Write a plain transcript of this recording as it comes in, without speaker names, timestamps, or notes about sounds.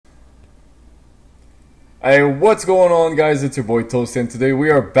Hey, what's going on, guys? It's your boy Toast, and today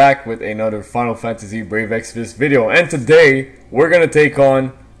we are back with another Final Fantasy Brave Exvius video. And today we're gonna take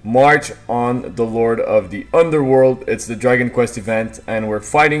on March on the Lord of the Underworld. It's the Dragon Quest event, and we're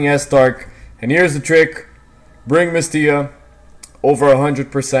fighting Estark. And here's the trick: bring Mystea over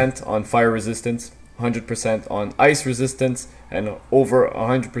 100% on fire resistance, 100% on ice resistance, and over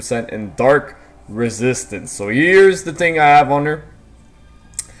 100% in dark resistance. So here's the thing I have on her.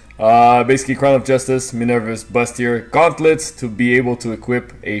 Basically Crown of Justice, Minerva's Bustier, Gauntlets to be able to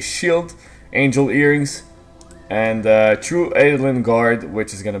equip a shield, Angel Earrings, and True Eidolon Guard,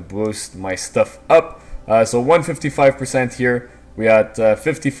 which is going to boost my stuff up. So 155% here, we had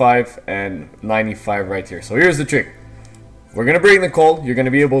 55 and 95 right here. So here's the trick. We're going to bring Nichol. You're going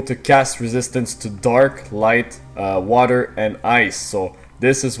to be able to cast resistance to dark, light, water, and ice. So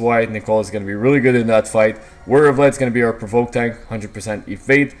this is why Nichol is going to be really good in that fight. Warrior of Light is going to be our provoke tank, 100%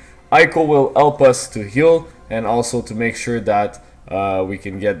 evade. Eiko will help us to heal and also to make sure that we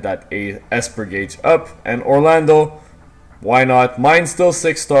can get that Esper gauge up. And Orlandeau, why not? Mine's still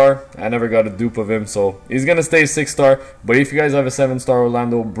 6-star. I never got a dupe of him, so he's going to stay 6-star. But if you guys have a 7-star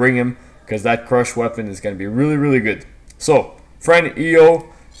Orlandeau, bring him, because that crush weapon is going to be really, really good. So, friend Hyoh,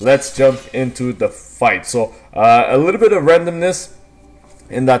 let's jump into the fight. So, a little bit of randomness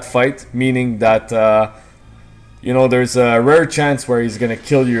in that fight, meaning that you know, there's a rare chance where he's gonna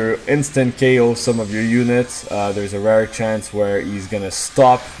kill your instant KO some of your units. There's a rare chance where he's gonna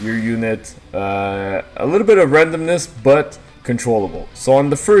stop your unit. A little bit of randomness, but controllable. So on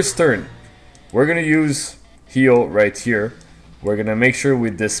the first turn, we're gonna use Hyoh right here. We're gonna make sure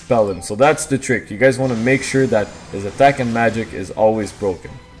we dispel him. So that's the trick. You guys want to make sure that his attack and magic is always broken.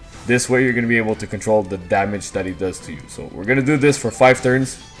 This way you're gonna be able to control the damage that he does to you. So we're gonna do this for 5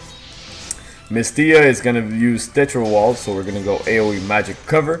 turns. Mystea is going to use Tetra Wall, so we're going to go AoE magic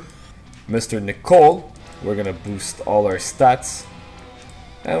cover. Mr. Nichol, we're going to boost all our stats.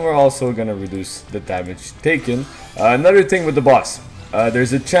 And we're also going to reduce the damage taken. Another thing with the boss,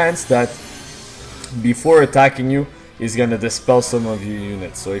 there's a chance that before attacking you, he's going to dispel some of your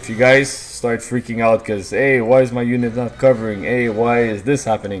units. So if you guys start freaking out because, hey, why is my unit not covering? Hey, why is this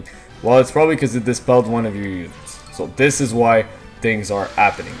happening? Well, it's probably because it dispelled one of your units. So this is why things are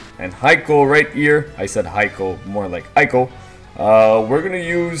happening. And Hyoh right here, I said Hyoh, more like Eiko. We're gonna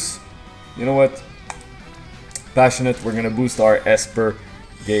use, you know what, Passionate. We're gonna boost our Esper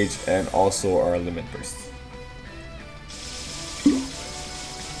gauge and also our limit burst.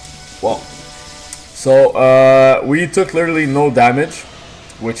 Wow. So we took literally no damage,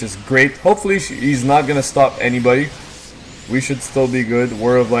 which is great. Hopefully he's not gonna stop anybody. We should still be good.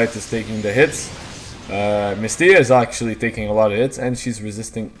 Warrior of Light is taking the hits. Mystea is actually taking a lot of hits, and she's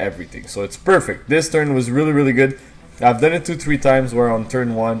resisting everything, so it's perfect. This turn was really, really good. I've done it 2-3 times where on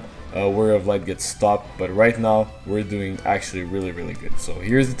turn 1 Warrior of Light gets stopped, but right now we're doing actually really, really good. So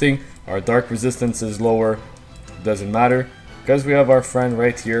here's the thing, our dark resistance is lower, doesn't matter, because we have our friend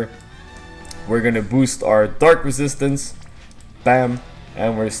right here. We're gonna boost our dark resistance, bam,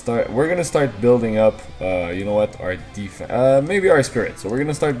 and we're gonna start building up you know what, our defense, maybe our spirit. So we're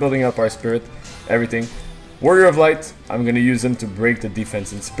gonna start building up our spirit, everything. Warrior of Light, I'm gonna use him to break the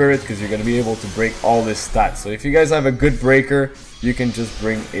defense in spirit, because you're gonna be able to break all this stats. So if you guys have a good breaker, you can just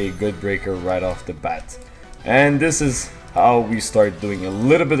bring a good breaker right off the bat. And this is how we start doing a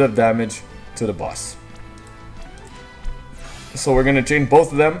little bit of damage to the boss. So we're gonna chain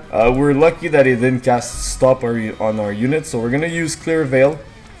both of them. We're lucky that he didn't cast stop on our unit, so we're gonna use Clear Veil.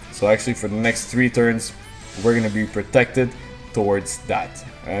 So actually for the next 3 turns, we're gonna be protected towards that.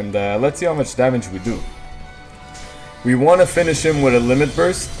 And let's see how much damage we do. We want to finish him with a limit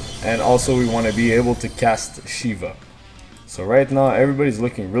burst, and also we want to be able to cast Shiva. So right now everybody's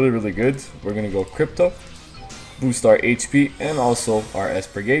looking really, really good. We're gonna go Crypto, boost our HP and also our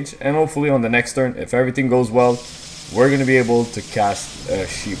Esper gauge, and hopefully on the next turn, if everything goes well, we're gonna be able to cast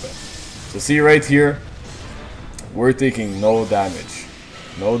Shiva. So see right here, we're taking no damage.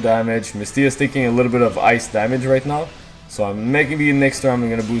 No damage. Mystea is taking a little bit of ice damage right now. So I'm making the next turn, I'm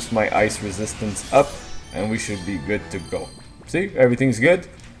going to boost my ice resistance up, and we should be good to go. See, everything's good,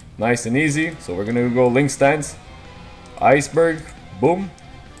 nice and easy. So we're going to go Link Stance, Iceberg, boom.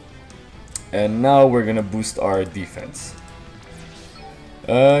 And now we're going to boost our defense.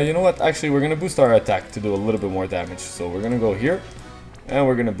 You know what, actually we're going to boost our attack to do a little bit more damage. So we're going to go here, and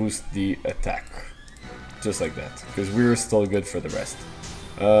we're going to boost the attack. Just like that, because we're still good for the rest.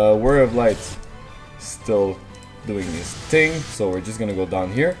 Warrior of Light, still doing his thing, so we're just gonna go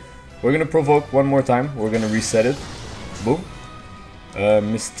down here. We're gonna provoke one more time. We're gonna reset it. Boom.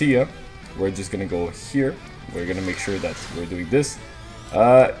 Mystea, we're just gonna go here. We're gonna make sure that we're doing this.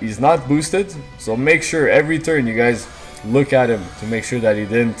 He's not boosted, so make sure every turn you guys look at him to make sure that he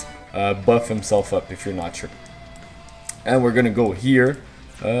didn't buff himself up if you're not sure. And we're gonna go here.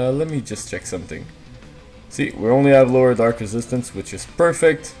 Let me just check something. See, we only have lower dark resistance, which is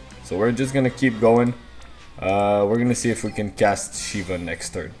perfect. So we're just gonna keep going. We're gonna see if we can cast Shiva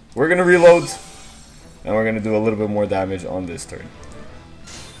next turn. We're gonna reload, and we're gonna do a little bit more damage on this turn.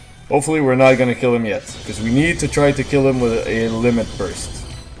 Hopefully we're not gonna kill him yet, because we need to try to kill him with a limit burst.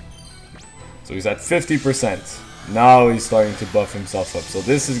 So he's at 50%. Now he's starting to buff himself up. So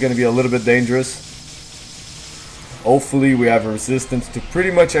this is gonna be a little bit dangerous. Hopefully we have a resistance to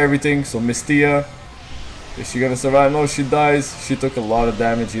pretty much everything. So Mystea, is she gonna survive? No, she dies. She took a lot of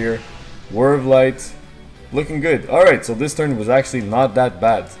damage here. Word of Light, looking good. Alright, so this turn was actually not that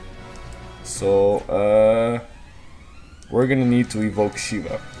bad. So we're gonna need to evoke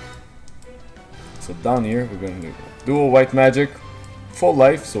Shiva. So down here we're gonna do dual white magic, full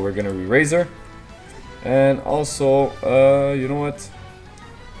life, so we're gonna re-raise her. And also, you know what?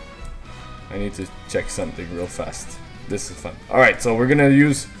 I need to check something real fast. This is fun. Alright, so we're gonna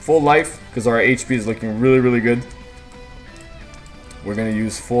use full life because our HP is looking really good. We're gonna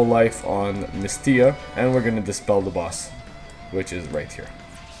use full life on Mystea, and we're gonna dispel the boss, which is right here.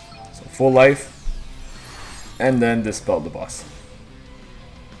 So full life, and then dispel the boss.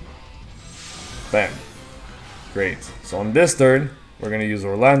 Bam. Great. So on this turn, we're gonna use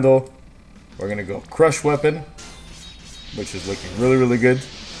Orlandeau. We're gonna go Crush Weapon, which is looking really good.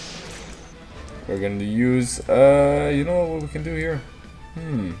 We're gonna use, you know what we can do here?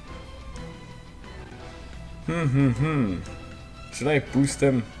 Should I boost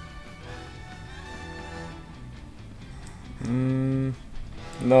him?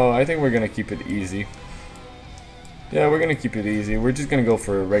 No, I think we're gonna keep it easy. Yeah, we're gonna keep it easy. We're just gonna go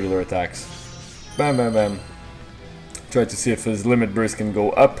for regular attacks. Bam, bam, bam. Try to see if his limit burst can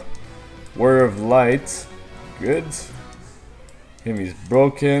go up. Word of Light, good. Him, he's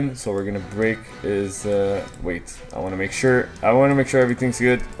broken, so we're gonna break his. Wait, I want to make sure. Everything's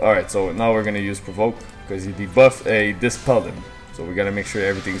good. All right, so now we're gonna use Provoke because he debuffed, dispelled him. So we gotta make sure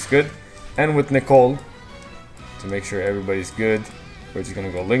everything's good. And with Nichol, to make sure everybody's good, we're just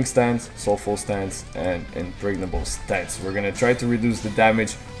gonna go Link Stance, Soulful Stance, and Impregnable Stance. We're gonna try to reduce the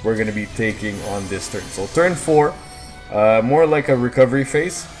damage we're gonna be taking on this turn. So turn 4, more like a recovery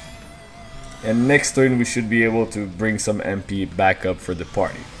phase. And next turn we should be able to bring some MP back up for the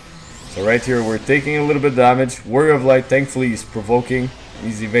party. So right here we're taking a little bit of damage. Warrior of Light, thankfully he's provoking.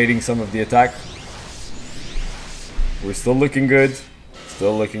 He's evading some of the attack. We're still looking good.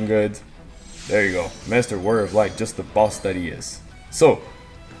 Still looking good. There you go. Master Warrior of Light, just the boss that he is. So,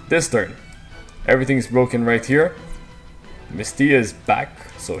 this turn, everything's broken right here. Mystea is back,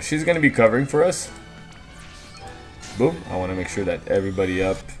 so she's going to be covering for us. Boom. I want to make sure that everybody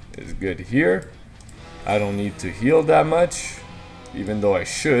up is good here. I don't need to heal that much, even though I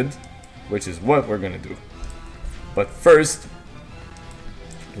should, which is what we're going to do. But first,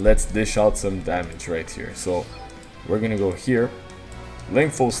 let's dish out some damage right here. So, we're going to go here.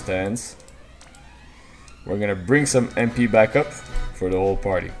 Link full stance. We're going to bring some MP back up for the whole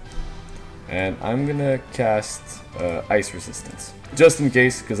party. And I'm going to cast Ice Resistance. Just in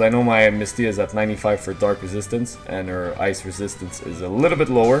case, because I know my Mystea is at 95 for Dark Resistance, and her Ice Resistance is a little bit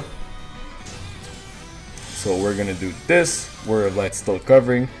lower. So we're going to do this. Warrior of Light's still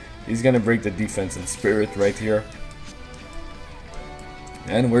covering. He's going to break the defense and Spirit right here.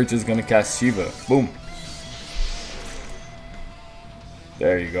 And we're just going to cast Shiva. Boom.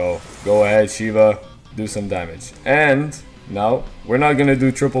 There you go. Go ahead, Shiva. Do some damage. And now we're not gonna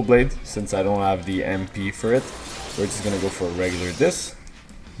do triple blade since I don't have the MP for it. We're just gonna go for a regular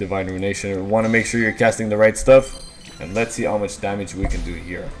Divine Ruination. We want to make sure you're casting the right stuff, and let's see how much damage we can do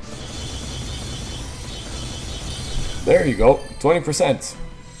here. There you go, 20%.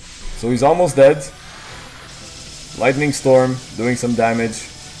 So he's almost dead. Lightning Storm doing some damage,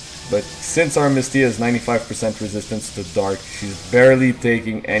 but since our Mystea is 95% resistance to dark, she's barely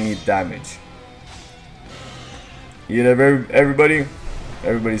taking any damage. You have everybody.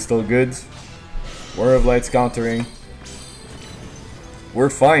 Everybody's still good. Warrior of Light's countering. We're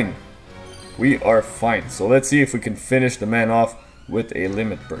fine. We are fine. So let's see if we can finish the man off with a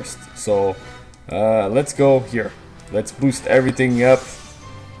limit burst. So let's go here. Let's boost everything up.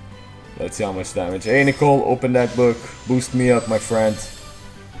 Let's see how much damage. Hey Nichol, open that book. Boost me up, my friend.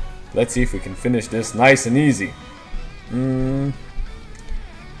 Let's see if we can finish this nice and easy. Who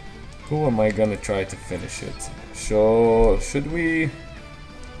am I gonna try to finish it? So, should we...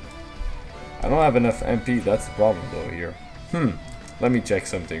 I don't have enough MP, that's the problem though here. Let me check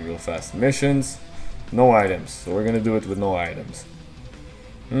something real fast. Missions, no items. So we're gonna do it with no items.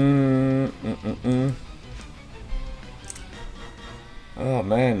 Oh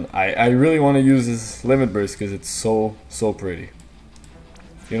man, I really want to use this limit burst because it's so pretty.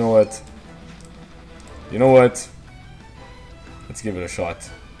 You know what? You know what? Let's give it a shot.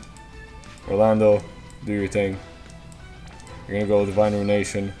 Orlandeau, do your thing. You're gonna go Divine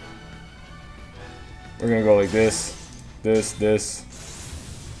Ruination. We're gonna go like this. This.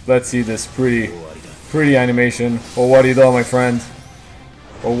 Let's see this pretty animation. Oh, what he do, my friend?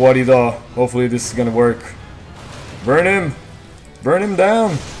 Oh, what he do? Hopefully this is gonna work. Burn him! Burn him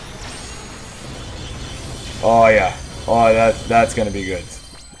down! Oh yeah. Oh, that's gonna be good.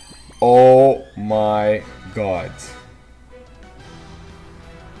 Oh my god.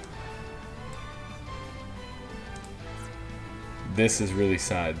 This is really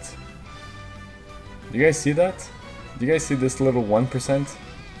sad. Do you guys see that? Do you guys see this little 1%?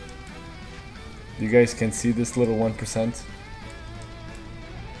 You guys can see this little 1%?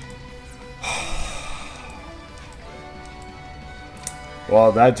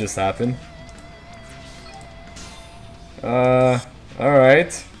 Well, that just happened.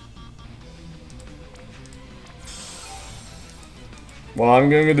 Alright. Well, I'm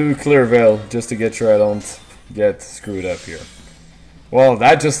gonna do Clear Veil just to get sure I don't get screwed up here. Well,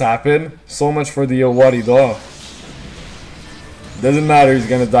 that just happened. So much for the Owari-Do. Doesn't matter, he's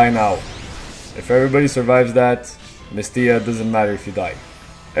gonna die now. If everybody survives that, Mystea, doesn't matter if you die.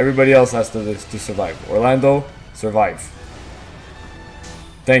 Everybody else has to survive. Orlandeau, survive.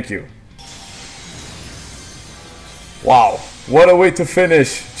 Thank you. Wow, what a way to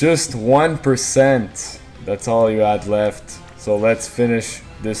finish. Just 1%. That's all you had left. So let's finish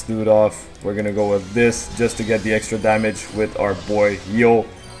this dude off. We're gonna go with this just to get the extra damage with our boy Hyoh.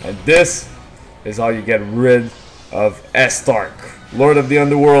 And this is how you get rid of Estark, Lord of the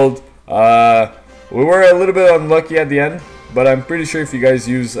Underworld. We were a little bit unlucky at the end, but I'm pretty sure if you guys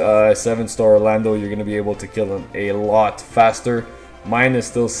use 7-star Orlandeau, you're gonna be able to kill him a lot faster. Mine is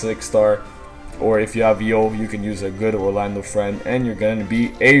still 6-star. Or if you have Hyoh, you can use a good Orlandeau friend and you're gonna be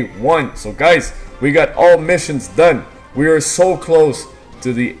A1. So guys, we got all missions done. We are so close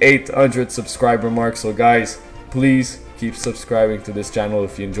to the 800 subscriber mark. So guys, please keep subscribing to this channel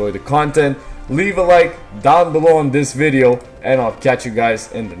if you enjoy the content. Leave a like down below on this video and I'll catch you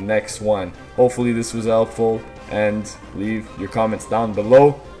guys in the next one. Hopefully this was helpful, and leave your comments down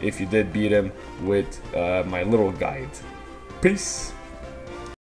below if you did beat him with my little guide. Peace.